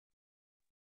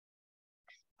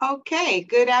Okay,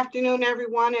 good afternoon,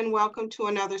 everyone, and welcome to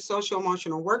another social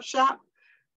emotional workshop.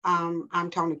 I'm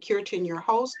Toni Cureton, your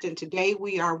host, and today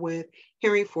we are with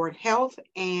Henry Ford Health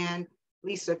and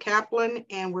Lisa Kaplan,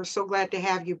 and we're so glad to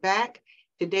have you back.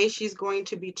 Today, she's going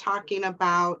to be talking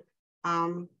about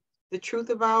the truth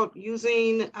about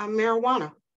using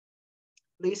marijuana.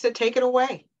 Lisa, take it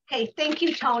away. Okay, thank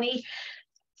you, Toni.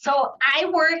 So I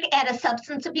work at a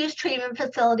substance abuse treatment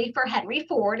facility for Henry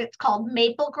Ford. It's called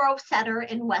Maple Grove Center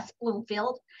in West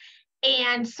Bloomfield.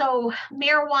 And so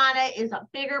marijuana is a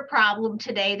bigger problem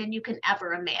today than you can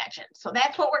ever imagine. So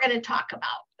that's what we're going to talk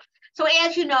about. So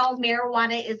as you know,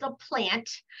 marijuana is a plant.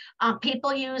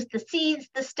 People use the seeds,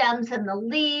 the stems, and the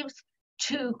leaves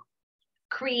to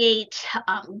create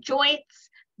joints,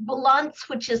 blunts,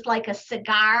 which is like a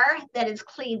cigar that is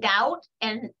cleaned out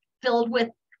and filled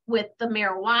with the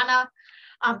marijuana.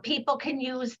 People can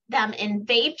use them in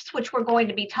vapes, which we're going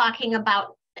to be talking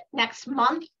about next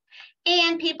month.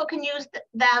 And people can use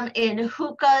them in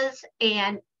hookahs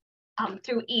and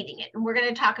through eating it. And we're going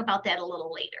to talk about that a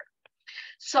little later.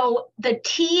 So the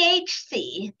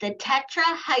THC, the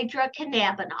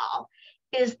tetrahydrocannabinol,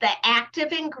 is the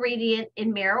active ingredient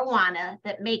in marijuana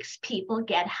that makes people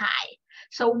get high.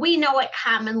 So we know it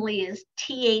commonly as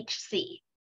THC.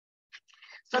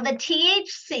 So the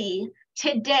THC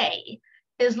today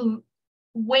is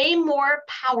way more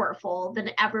powerful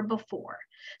than ever before.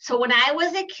 So when I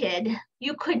was a kid,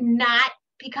 you could not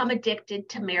become addicted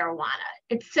to marijuana.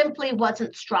 It simply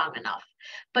wasn't strong enough.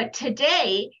 But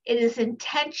today, it is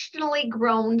intentionally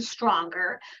grown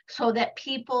stronger so that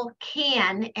people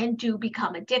can and do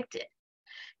become addicted.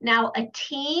 Now, a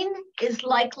teen is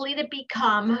likely to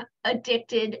become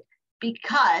addicted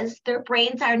because their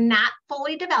brains are not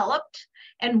fully developed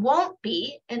and won't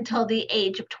be until the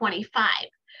age of 25.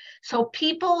 So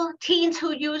teens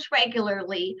who use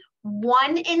regularly,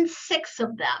 1 in 6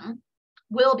 of them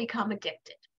will become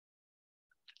addicted.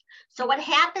 So what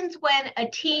happens when a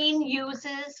teen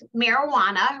uses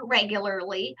marijuana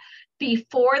regularly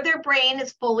before their brain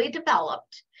is fully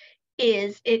developed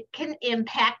is it can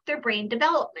impact their brain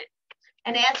development.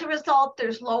 And as a result,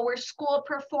 there's lower school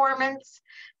performance,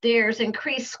 there's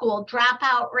increased school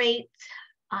dropout rates,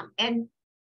 and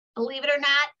believe it or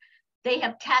not, they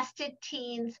have tested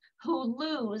teens who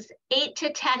lose 8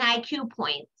 to 10 IQ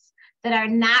points that are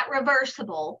not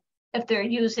reversible if they're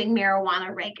using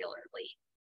marijuana regularly.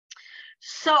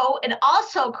 So it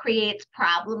also creates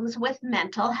problems with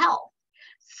mental health.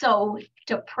 So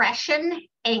depression,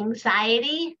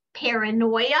 anxiety,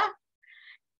 paranoia,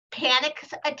 panic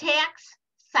attacks,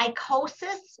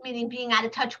 psychosis, meaning being out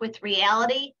of touch with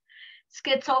reality,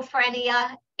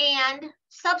 schizophrenia, and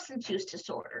substance use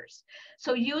disorders.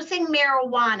 So using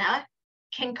marijuana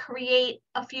can create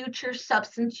a future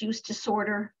substance use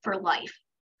disorder for life.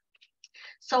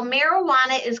 So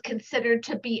marijuana is considered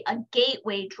to be a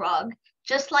gateway drug,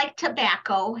 just like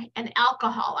tobacco and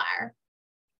alcohol are.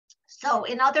 So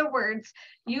in other words,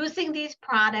 using these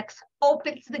products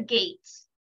opens the gates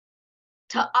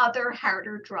to other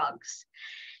harder drugs.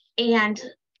 And,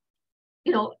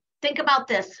 think about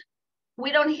this.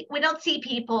 We don't see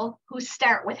people who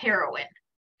start with heroin,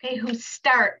 okay, who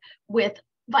start with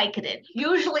Vicodin.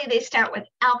 Usually they start with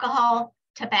alcohol,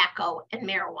 tobacco, and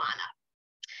marijuana.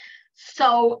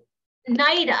 So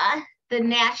NIDA, the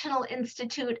National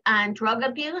Institute on Drug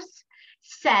Abuse,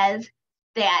 says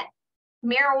that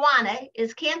marijuana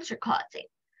is cancer causing.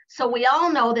 So we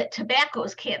all know that tobacco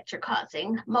is cancer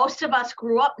causing. Most of us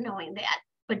grew up knowing that.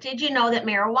 But did you know that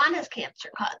marijuana is cancer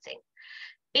causing?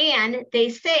 And they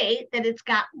say that it's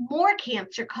got more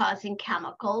cancer causing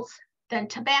chemicals than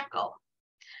tobacco.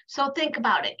 So think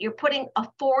about it. You're putting a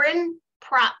foreign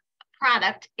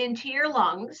product into your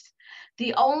lungs.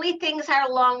 The only things our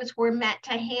lungs were meant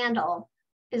to handle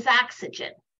is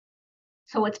oxygen.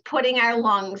 So it's putting our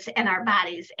lungs and our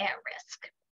bodies at risk.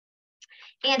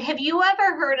 And have you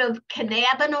ever heard of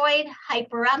cannabinoid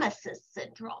hyperemesis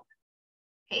syndrome?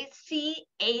 Okay,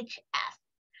 CHS.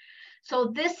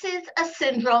 So this is a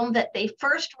syndrome that they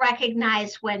first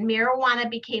recognized when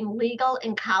marijuana became legal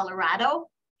in Colorado,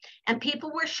 and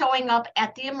people were showing up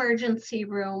at the emergency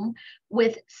room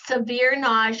with severe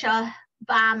nausea,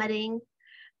 vomiting,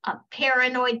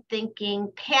 paranoid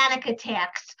thinking, panic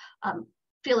attacks,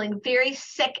 feeling very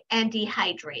sick and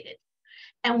dehydrated.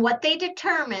 And what they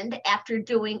determined after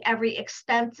doing every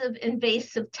expensive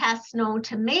invasive test known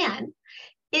to man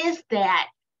is that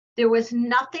there was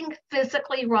nothing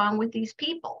physically wrong with these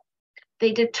people.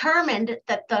 They determined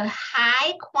that the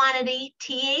high quantity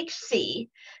THC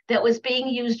that was being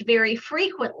used very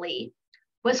frequently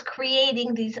was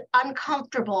creating these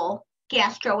uncomfortable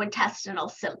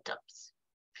gastrointestinal symptoms.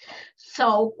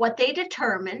 So what they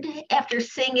determined after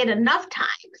seeing it enough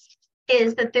times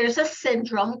is that there's a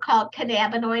syndrome called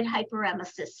cannabinoid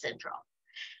hyperemesis syndrome.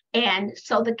 And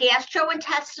so the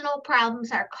gastrointestinal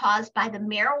problems are caused by the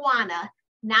marijuana,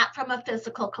 not from a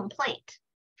physical complaint.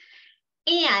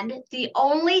 And the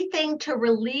only thing to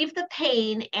relieve the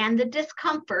pain and the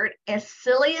discomfort, as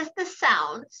silly as this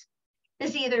sounds,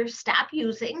 is either stop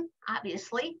using,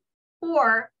 obviously,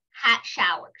 or hot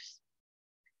showers.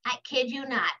 I kid you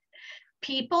not.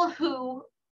 People who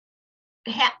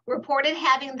reported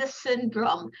having this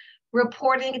syndrome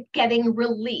reported getting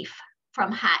relief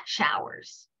from hot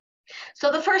showers.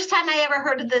 So the first time I ever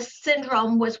heard of this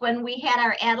syndrome was when we had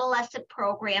our adolescent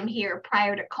program here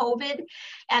prior to COVID,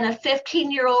 and a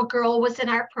 15-year-old girl was in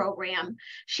our program.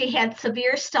 She had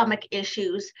severe stomach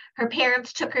issues. Her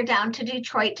parents took her down to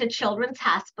Detroit to Children's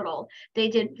Hospital. They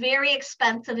did very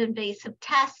expensive invasive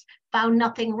tests, found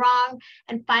nothing wrong,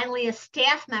 and finally a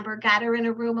staff member got her in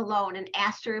a room alone and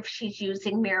asked her if she's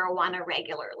using marijuana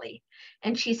regularly.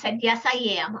 And she said, yes,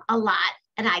 I am, a lot,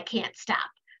 and I can't stop,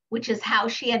 which is how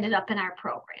she ended up in our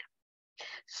program.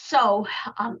 So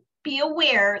be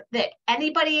aware that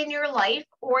anybody in your life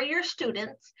or your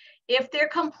students, if they're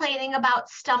complaining about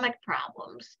stomach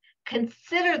problems,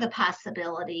 consider the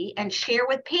possibility and share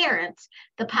with parents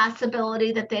the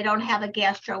possibility that they don't have a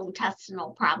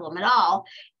gastrointestinal problem at all.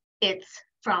 It's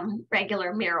from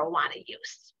regular marijuana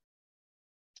use.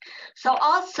 So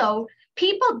also,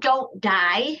 people don't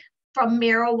die from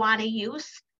marijuana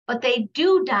use, but they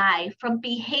do die from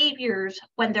behaviors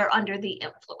when they're under the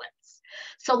influence.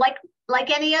 So like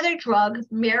any other drug,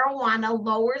 marijuana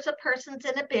lowers a person's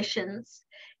inhibitions.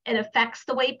 It affects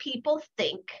the way people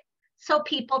think. So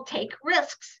people take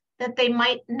risks that they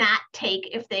might not take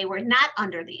if they were not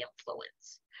under the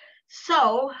influence.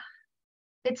 So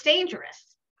it's dangerous.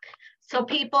 So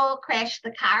people crash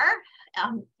the car.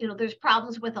 There's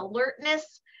problems with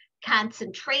alertness,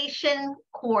 concentration,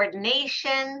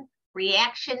 coordination,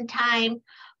 reaction time,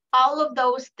 all of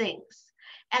those things.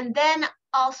 And then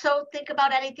also think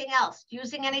about anything else,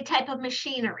 using any type of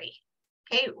machinery,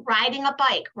 okay? Riding a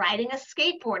bike, riding a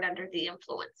skateboard under the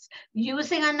influence,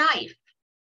 using a knife,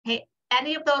 okay?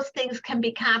 Any of those things can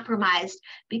be compromised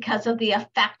because of the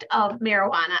effect of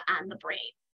marijuana on the brain.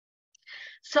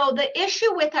 So the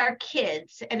issue with our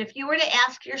kids, and if you were to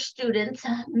ask your students,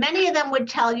 many of them would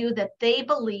tell you that they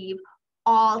believe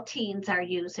all teens are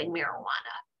using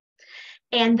marijuana.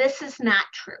 And this is not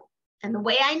true. And the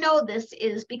way I know this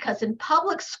is because in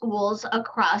public schools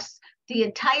across the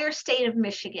entire state of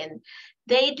Michigan,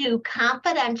 they do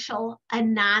confidential,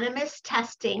 anonymous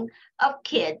testing of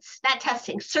kids, not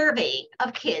testing, surveying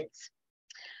of kids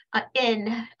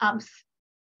in 7th,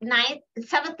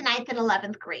 9th, and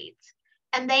 11th grades.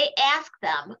 And they ask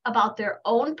them about their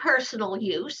own personal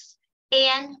use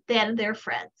and that of their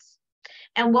friends.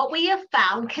 And what we have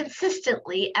found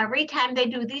consistently every time they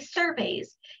do these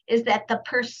surveys is that the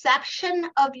perception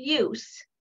of use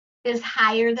is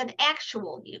higher than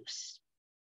actual use.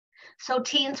 So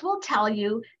teens will tell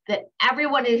you that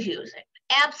everyone is using,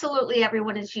 absolutely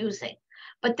everyone is using.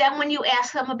 But then when you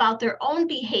ask them about their own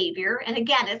behavior, and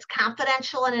again, it's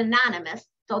confidential and anonymous,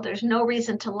 so there's no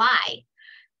reason to lie,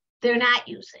 they're not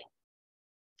using.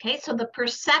 Okay, so the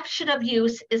perception of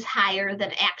use is higher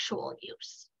than actual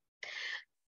use.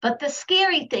 But the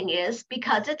scary thing is,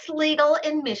 because it's legal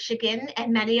in Michigan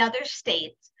and many other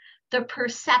states, the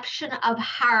perception of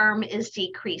harm is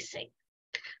decreasing.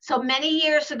 So many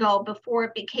years ago, before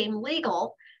it became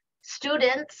legal,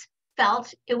 students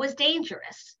felt it was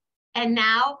dangerous. And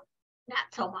now, not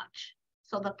so much.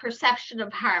 So the perception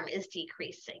of harm is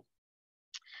decreasing.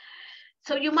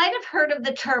 So you might have heard of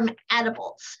the term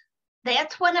edibles.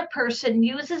 That's when a person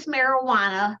uses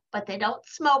marijuana, but they don't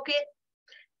smoke it,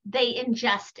 they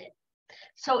ingest it.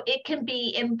 So it can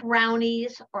be in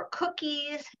brownies or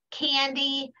cookies,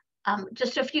 candy.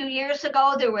 Just a few years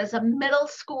ago, there was a middle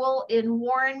school in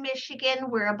Warren, Michigan,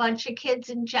 where a bunch of kids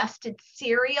ingested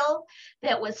cereal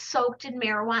that was soaked in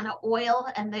marijuana oil,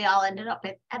 and they all ended up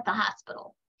at the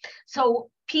hospital. So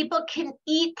people can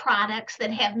eat products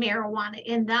that have marijuana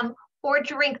in them or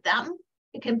drink them.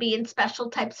 It can be in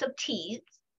special types of teas.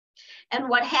 And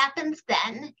what happens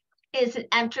then is it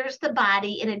enters the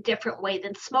body in a different way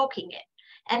than smoking it.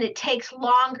 And it takes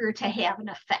longer to have an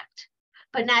effect.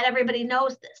 But not everybody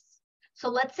knows this. So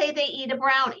let's say they eat a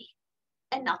brownie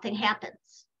and nothing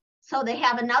happens. So they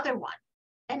have another one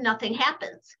and nothing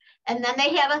happens. And then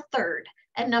they have a third,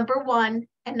 and number 1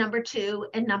 and number 2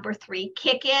 and number 3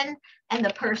 kick in, and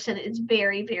the person is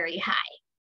very, very high.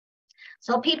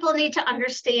 So people need to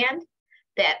understand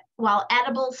that while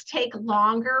edibles take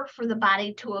longer for the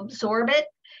body to absorb it,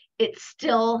 it's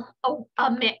still a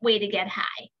way to get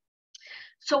high.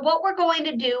 So what we're going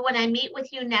to do when I meet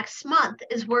with you next month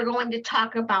is we're going to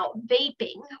talk about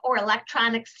vaping or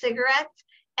electronic cigarettes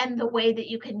and the way that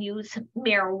you can use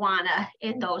marijuana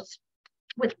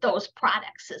with those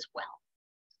products as well.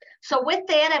 So with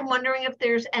that, I'm wondering if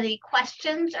there's any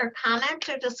questions or comments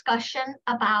or discussion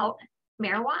about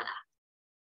marijuana.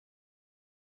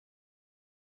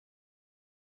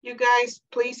 You guys,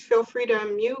 please feel free to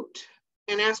unmute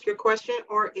and ask your question,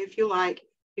 or if you like,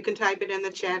 you can type it in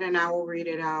the chat and I will read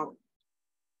it out.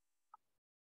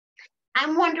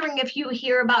 I'm wondering if you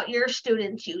hear about your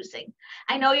students using.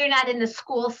 I know you're not in a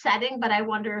school setting, but I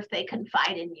wonder if they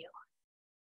confide in you.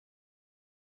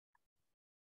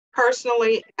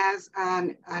 Personally, as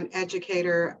an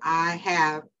educator, I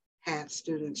have had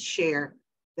students share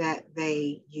that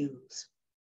they use.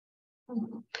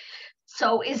 Mm-hmm.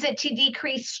 So is it to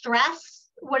decrease stress?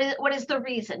 What is the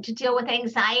reason? To deal with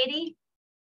anxiety?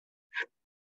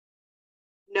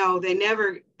 No, they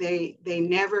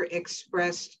never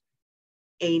expressed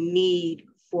a need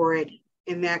for it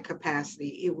in that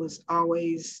capacity. It was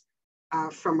always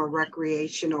from a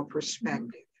recreational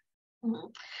perspective. Mm-hmm.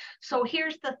 So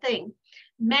here's the thing.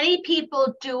 Many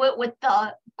people do it with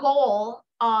the goal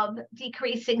of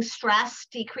decreasing stress,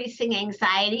 decreasing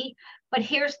anxiety. But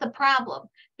here's the problem.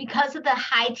 Because of the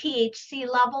high THC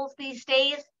levels these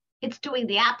days, it's doing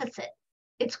the opposite.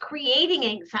 It's creating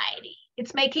anxiety.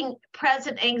 It's making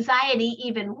present anxiety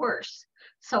even worse.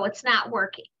 So it's not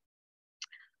working.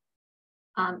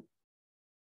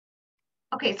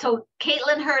 Okay, so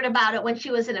Caitlin heard about it when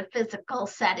she was in a physical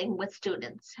setting with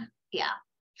students. Yeah.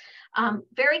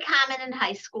 Very common in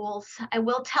high schools. I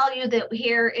will tell you that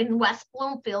here in West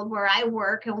Bloomfield, where I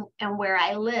work and where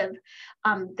I live,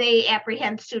 they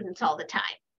apprehend students all the time.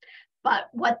 But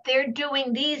what they're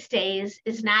doing these days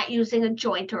is not using a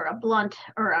joint or a blunt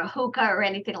or a hookah or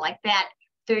anything like that.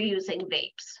 They're using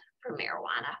vapes for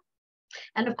marijuana.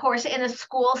 And of course, in a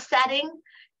school setting,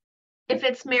 if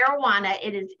it's marijuana,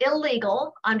 it is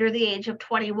illegal under the age of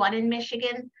 21 in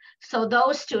Michigan. So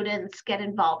those students get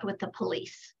involved with the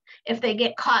police. If they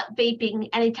get caught vaping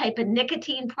any type of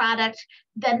nicotine product,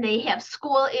 then they have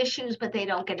school issues, but they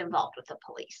don't get involved with the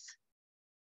police.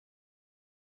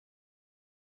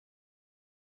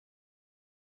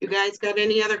 You guys got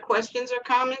any other questions or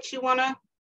comments you wanna?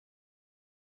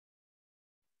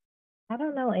 I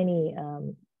don't know any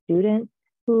students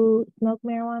who smoke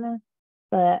marijuana,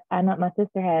 but I know my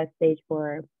sister has stage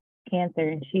 4 cancer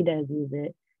and she does use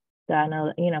it. So I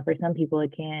know, for some people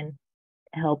it can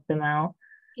help them out.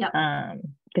 Yeah.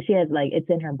 Because she has it's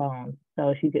in her bones,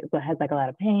 so she has a lot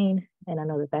of pain, and I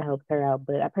know that helps her out.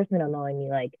 But I personally don't know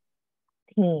any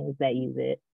teens that use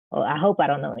it. Well, I hope I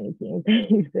don't know any teens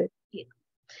that use it.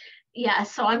 Yeah,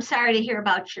 so I'm sorry to hear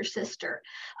about your sister.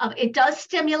 It does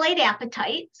stimulate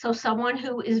appetite. So someone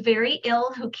who is very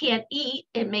ill, who can't eat,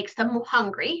 it makes them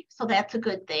hungry. So that's a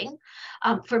good thing.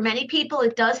 For many people,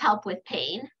 it does help with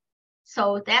pain.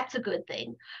 So that's a good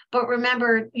thing. But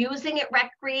remember, using it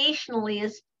recreationally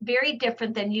is very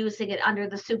different than using it under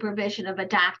the supervision of a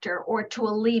doctor or to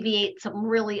alleviate some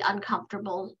really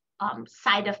uncomfortable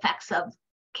side effects of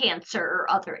cancer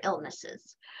or other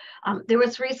illnesses. There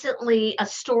was recently a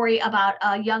story about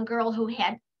a young girl who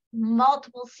had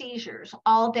multiple seizures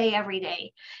all day, every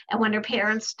day. And when her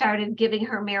parents started giving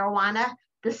her marijuana,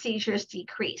 the seizures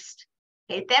decreased.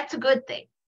 Okay, that's a good thing.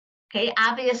 Okay,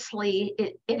 obviously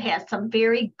it has some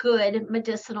very good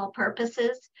medicinal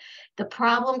purposes. The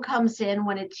problem comes in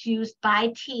when it's used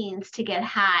by teens to get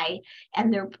high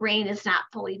and their brain is not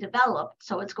fully developed.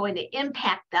 So it's going to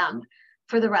impact them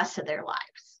for the rest of their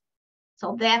lives.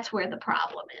 So that's where the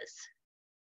problem is.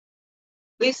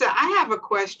 Lisa, I have a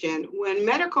question. When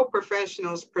medical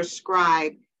professionals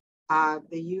prescribe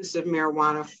the use of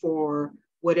marijuana for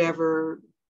whatever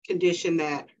condition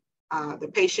that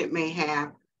the patient may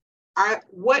have,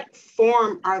 what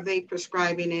form are they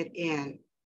prescribing it in?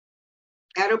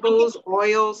 Edibles,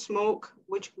 oil, smoke,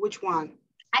 which one?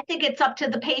 I think it's up to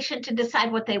the patient to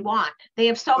decide what they want. They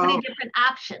have so many different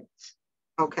options.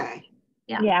 Okay.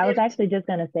 Yeah, I was actually just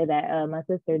gonna say that my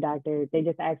sister doctor, they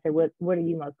just asked her what are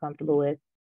you most comfortable with?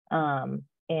 And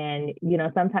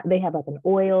sometimes they have an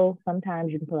oil,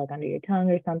 sometimes you can put under your tongue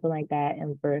or something like that.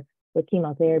 And with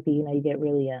chemotherapy, you get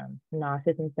really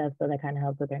nauseous and stuff, so that kind of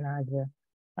helps with their nausea.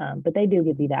 But they do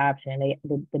give you the option.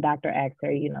 The doctor asks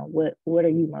her, what are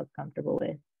you most comfortable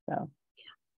with? So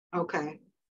okay,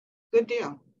 good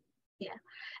deal. Yeah,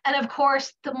 and of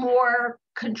course, the more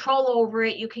control over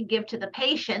it you can give to the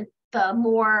patient, the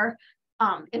more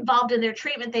involved in their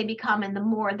treatment they become, and the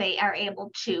more they are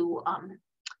able to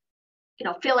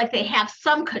feel like they have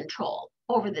some control.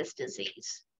 over this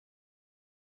disease.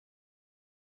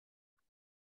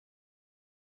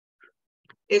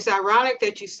 It's ironic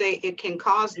that you say it can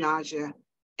cause nausea,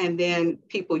 and then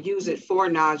people use it for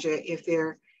nausea if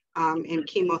they're in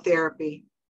chemotherapy.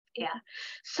 Yeah.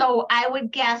 So I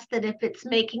would guess that if it's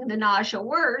making the nausea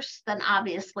worse, then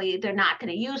obviously they're not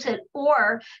going to use it,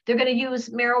 or they're going to use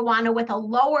marijuana with a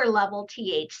lower level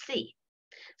THC.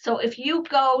 So if you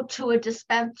go to a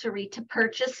dispensary to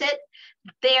purchase it,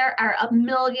 there are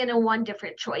 1,000,001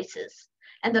 different choices.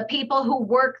 And the people who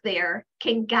work there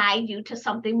can guide you to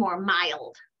something more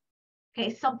mild.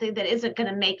 Okay, something that isn't going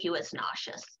to make you as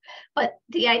nauseous. But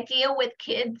the idea with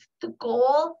kids, the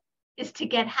goal is to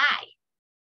get high.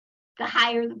 The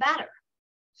higher, the better.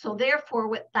 So therefore,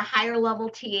 with the higher level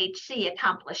THC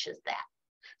accomplishes that.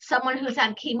 Someone who's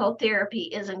on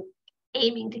chemotherapy isn't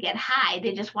aiming to get high.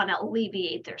 They just want to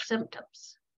alleviate their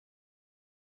symptoms.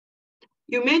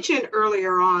 You mentioned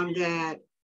earlier on that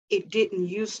it didn't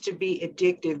used to be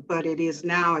addictive, but it is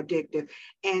now addictive.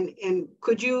 And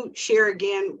could you share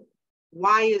again,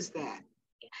 why is that?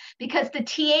 Because the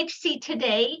THC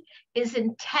today is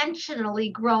intentionally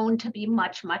grown to be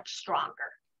much, much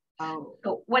stronger. Oh.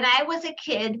 So when I was a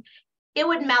kid, it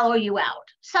would mellow you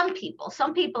out. Some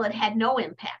people it had no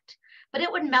impact, but it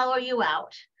would mellow you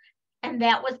out. And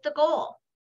that was the goal.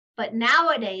 But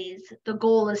nowadays, the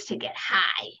goal is to get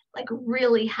high, like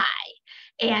really high.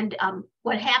 And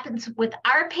what happens with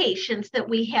our patients that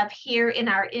we have here in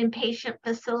our inpatient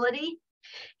facility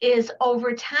is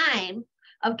over time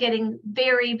of getting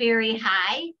very, very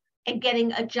high and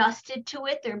getting adjusted to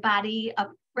it, their body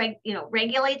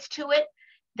regulates to it,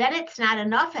 then it's not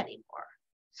enough anymore.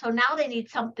 So now they need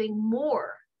something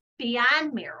more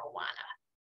beyond marijuana.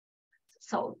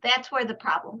 So that's where the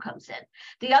problem comes in.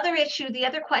 The other issue, the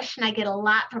other question I get a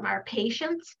lot from our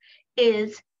patients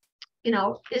is,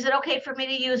 is it okay for me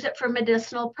to use it for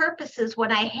medicinal purposes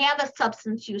when I have a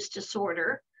substance use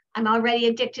disorder? I'm already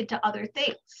addicted to other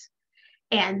things.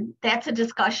 And that's a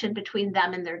discussion between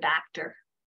them and their doctor.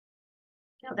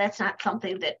 That's not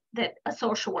something that a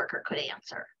social worker could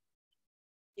answer.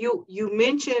 You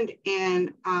mentioned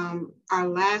in our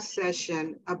last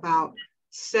session about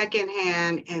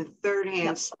secondhand and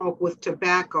thirdhand smoke with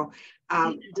tobacco.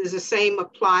 Does the same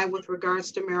apply with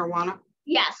regards to marijuana?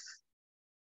 Yes.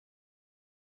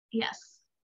 Yes.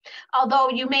 Although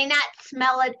you may not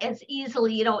smell it as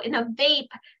easily, in a vape,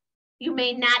 you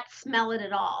may not smell it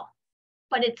at all,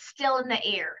 but it's still in the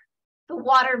air. The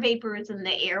water vapor is in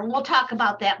the air. And we'll talk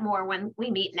about that more when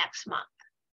we meet next month.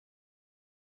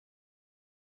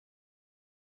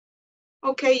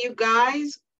 Okay, you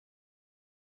guys.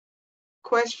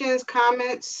 Questions,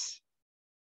 comments?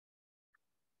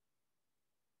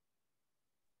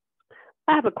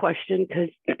 I have a question because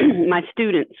my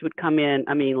students would come in,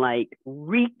 like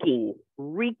reeking,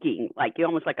 like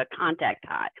almost like a contact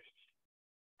high.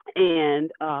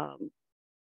 And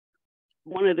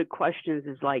one of the questions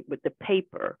is like with the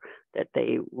paper that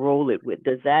they roll it with,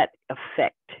 does that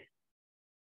affect?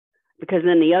 Because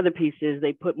then the other piece is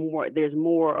they put more, there's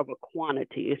more of a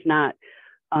quantity. It's not,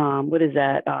 what is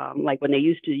that? Like when they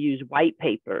used to use white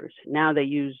papers, now they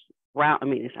use brown,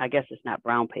 I guess it's not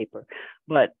brown paper,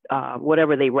 but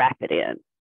whatever they wrap it in.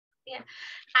 Yeah,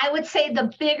 I would say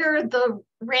the bigger the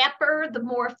wrapper, the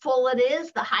more full it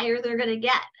is, the higher they're going to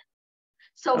get.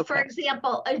 So okay. For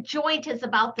example, a joint is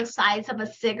about the size of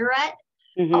a cigarette.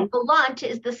 Mm-hmm. A blunt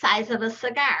is the size of a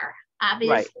cigar.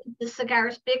 Obviously, right. The cigar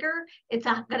is bigger, it's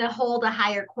going to hold a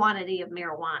higher quantity of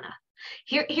marijuana.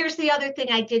 Here's the other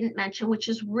thing I didn't mention, which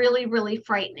is really, really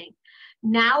frightening.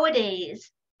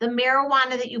 Nowadays, the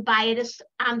marijuana that you buy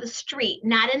on the street,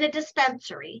 not in a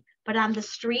dispensary, but on the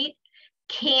street,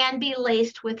 can be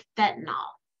laced with fentanyl.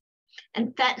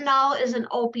 And fentanyl is an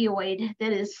opioid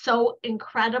that is so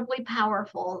incredibly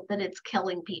powerful that it's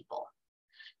killing people.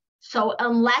 So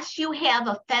unless you have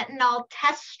a fentanyl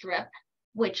test strip,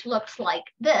 which looks like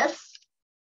this,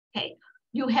 okay,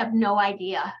 you have no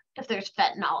idea if there's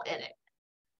fentanyl in it.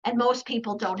 And most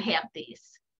people don't have these.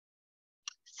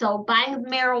 So buying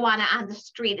marijuana on the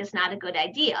street is not a good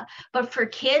idea. But for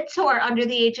kids who are under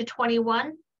the age of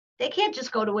 21, they can't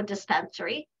just go to a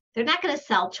dispensary. They're not going to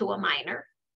sell to a minor.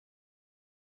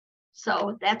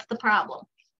 So that's the problem.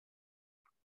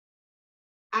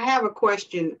 I have a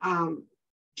question.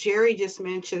 Jerry just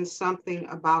mentioned something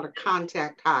about a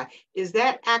contact high. Is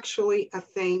that actually a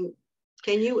thing?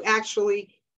 Can you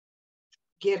actually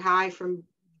get high from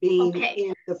being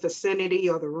in the vicinity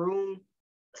or the room?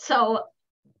 So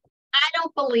I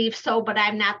don't believe so, but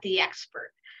I'm not the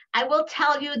expert. I will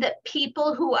tell you that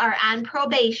people who are on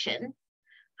probation,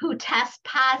 who test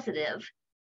positive,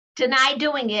 deny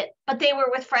doing it, but they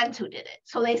were with friends who did it.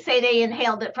 So they say they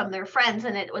inhaled it from their friends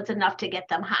and it was enough to get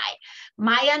them high.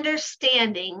 My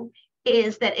understanding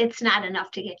is that it's not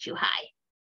enough to get you high.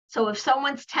 So if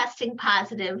someone's testing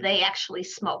positive, they actually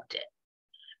smoked it.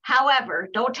 However,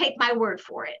 don't take my word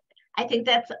for it. I think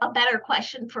that's a better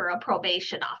question for a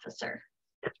probation officer.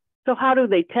 So how do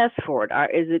they test for it?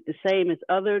 Is it the same as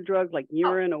other drugs like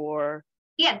urine or?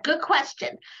 Yeah, good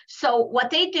question. So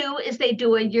what they do is they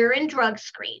do a urine drug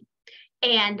screen.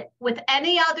 And with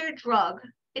any other drug,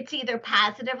 it's either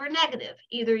positive or negative.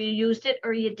 Either you used it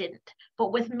or you didn't.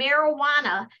 But with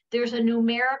marijuana, there's a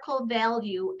numerical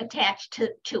value attached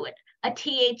to it, a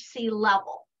THC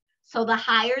level. So the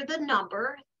higher the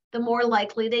number, the more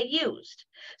likely they used.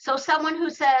 So someone who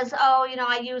says, oh, you know,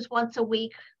 I use once a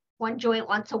week, one joint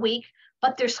once a week,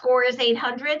 but their score is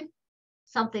 800,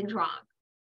 something's wrong,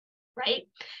 right?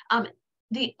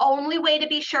 The only way to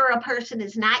be sure a person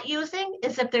is not using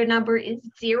is if their number is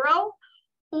 0,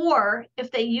 or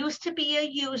if they used to be a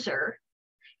user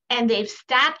and they've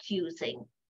stopped using.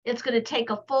 It's going to take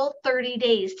a full 30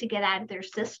 days to get out of their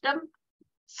system.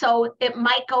 So it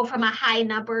might go from a high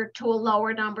number to a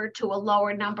lower number to a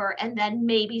lower number, and then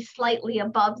maybe slightly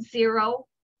above 0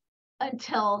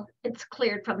 until it's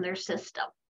cleared from their system.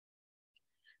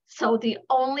 So the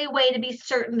only way to be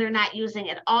certain they're not using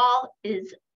at all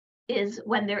is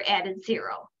when they're at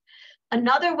 0.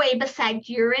 Another way besides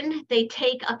urine, they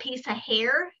take a piece of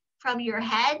hair from your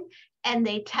head and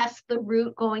they test the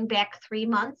root going back 3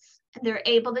 months, and they're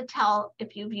able to tell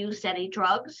if you've used any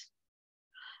drugs.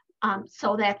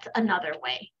 So that's another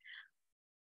way.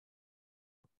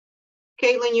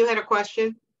 Caitlin, you had a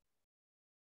question?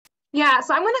 Yeah,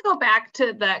 so I'm going to go back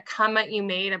to the comment you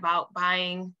made about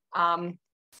buying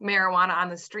marijuana on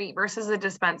the street versus a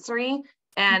dispensary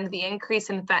and the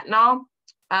increase in fentanyl.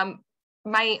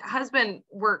 My husband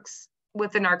works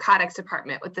with the narcotics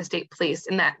department with the state police,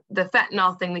 and that the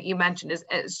fentanyl thing that you mentioned is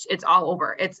it's all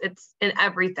over. It's in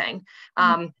everything.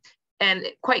 And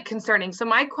quite concerning. So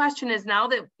my question is, now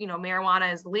that, you know,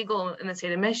 marijuana is legal in the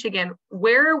state of Michigan,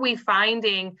 where are we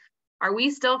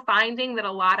still finding that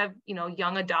a lot of, you know,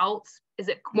 young adults, is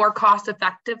it more cost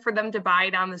effective for them to buy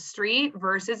it on the street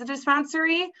versus a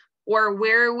dispensary? Or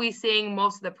where are we seeing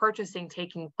most of the purchasing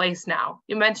taking place now?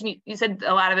 You mentioned, you said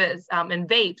a lot of it is in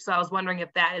vape. So I was wondering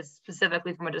if that is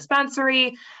specifically from a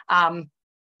dispensary,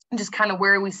 just kind of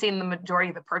where are we seeing the majority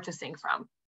of the purchasing from?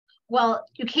 Well,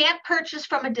 you can't purchase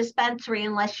from a dispensary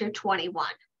unless you're 21.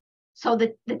 So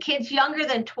the kids younger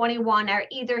than 21 are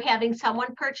either having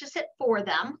someone purchase it for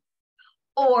them,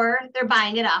 or they're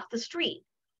buying it off the street,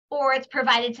 or it's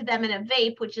provided to them in a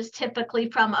vape, which is typically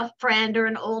from a friend or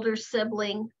an older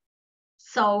sibling.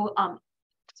 So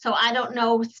I don't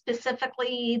know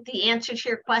specifically the answer to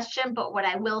your question, but what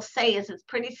I will say is it's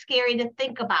pretty scary to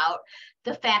think about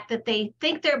the fact that they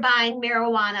think they're buying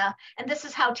marijuana, and this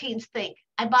is how teens think.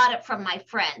 I bought it from my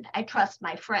friend. I trust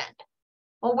my friend.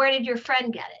 Well, where did your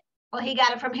friend get it? Well, he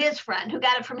got it from his friend, who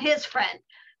got it from his friend.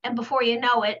 And before you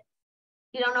know it,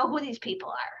 you don't know who these people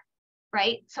are,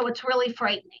 right? So it's really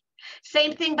frightening.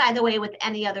 Same thing, by the way, with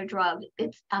any other drug.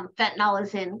 It's fentanyl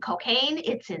is in cocaine,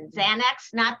 it's in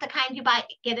Xanax, not the kind you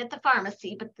get at the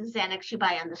pharmacy, but the Xanax you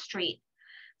buy on the street.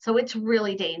 So it's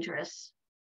really dangerous.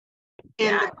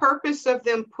 And the purpose of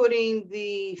them putting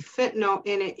the fentanyl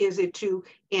in it, is it to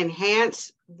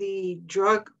enhance the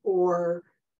drug or?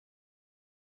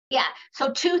 Yeah,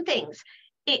 so 2 things.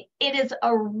 It is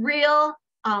a real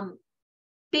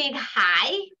big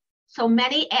high. So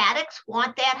many addicts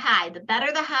want that high. The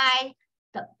better the high,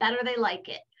 the better they like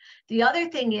it. The other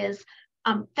thing is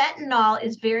fentanyl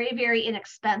is very, very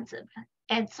inexpensive.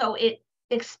 And so it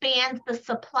expands the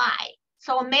supply.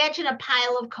 So imagine a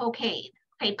pile of cocaine.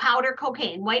 Okay, powder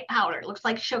cocaine, white powder, it looks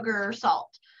like sugar or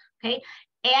salt. Okay,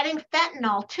 adding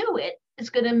fentanyl to it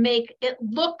is going to make it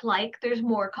look like there's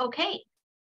more cocaine.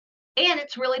 And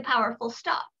it's really powerful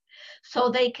stuff. So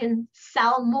they can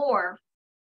sell more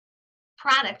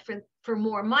product for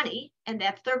more money, and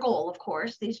that's their goal, of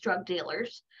course, these drug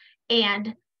dealers.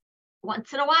 And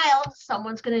once in a while,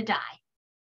 someone's going to die.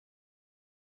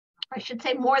 I should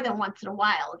say more than once in a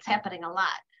while. It's happening a lot.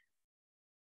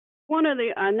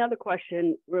 Another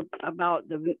question about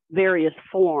the various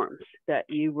forms that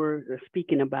you were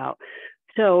speaking about.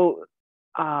 So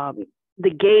the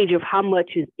gauge of how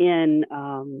much is in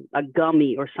a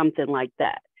gummy or something like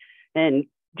that. And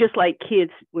just like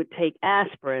kids would take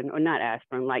aspirin, or not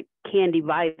aspirin, like candy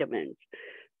vitamins,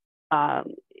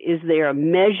 is there a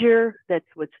measure that's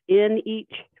what's in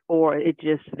each, or it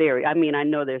just varies? I mean, I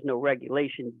know there's no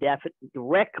regulation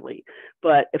directly,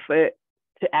 but if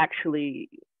to actually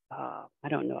I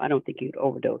don't know. I don't think you'd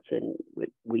overdose with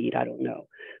weed. I don't know.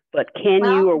 But can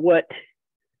you, or what?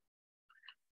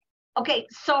 Okay,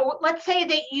 so let's say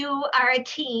that you are a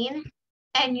teen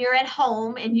and you're at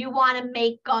home and you want to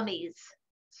make gummies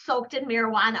soaked in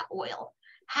marijuana oil.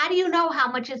 How do you know how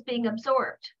much is being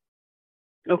absorbed?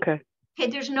 Okay.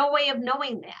 Okay, there's no way of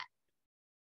knowing that.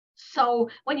 So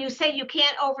when you say you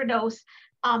can't overdose,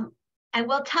 I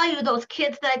will tell you, those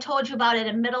kids that I told you about at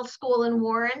a middle school in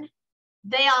Warren,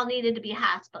 they all needed to be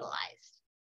hospitalized.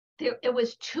 It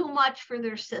was too much for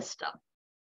their system.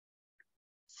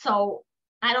 So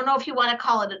I don't know if you want to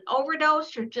call it an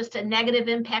overdose or just a negative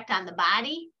impact on the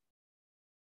body,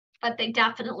 but they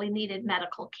definitely needed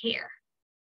medical care.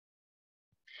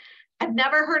 I've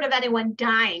never heard of anyone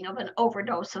dying of an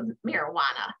overdose of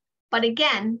marijuana. But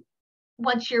again,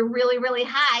 once you're really, really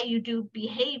high, you do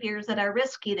behaviors that are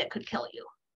risky that could kill you.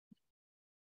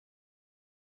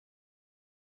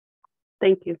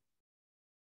 Thank you.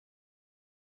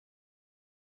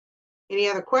 Any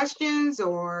other questions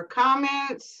or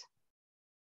comments?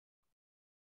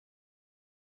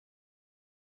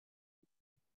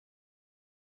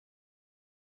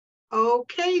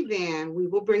 Okay, then we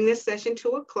will bring this session to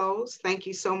a close. Thank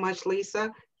you so much,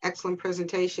 Lisa. Excellent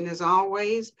presentation as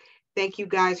always. Thank you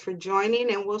guys for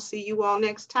joining, and we'll see you all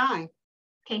next time.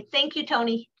 Okay, thank you,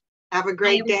 Toni. Have a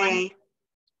great day.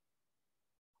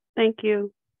 Thank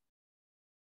you.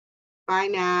 Bye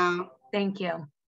now. Thank you.